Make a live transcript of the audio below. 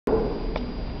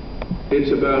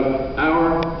It's about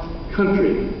our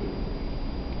country.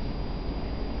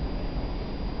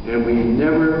 And we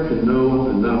never can know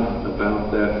enough about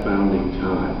that founding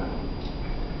time.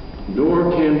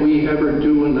 Nor can we ever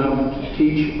do enough to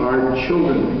teach our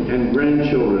children and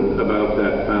grandchildren about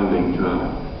that founding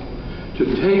time. To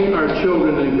take our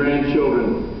children and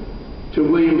grandchildren to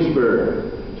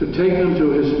Williamsburg, to take them to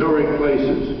historic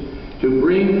places, to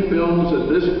bring films of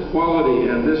this quality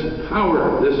and this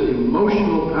power, this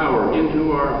emotional power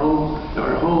into our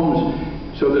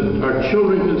homes so that our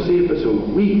children can see it, so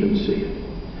we can see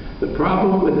it. The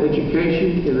problem with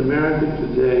education in America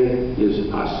today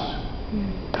is us.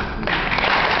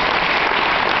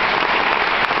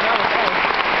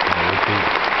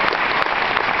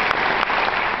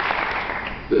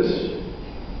 This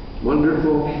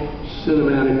wonderful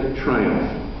cinematic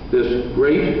triumph, this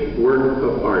great work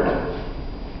of art,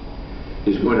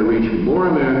 is going to reach more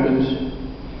Americans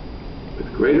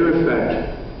with greater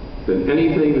effect than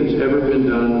anything that's ever been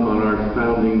done on our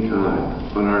founding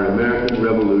time, on our American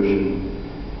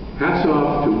Revolution. Hats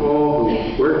off to all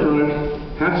who worked on it.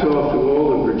 Hats off to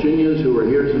all the Virginians who are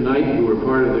here tonight, who were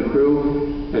part of the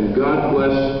crew. And God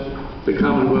bless the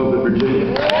Commonwealth of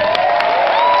Virginia.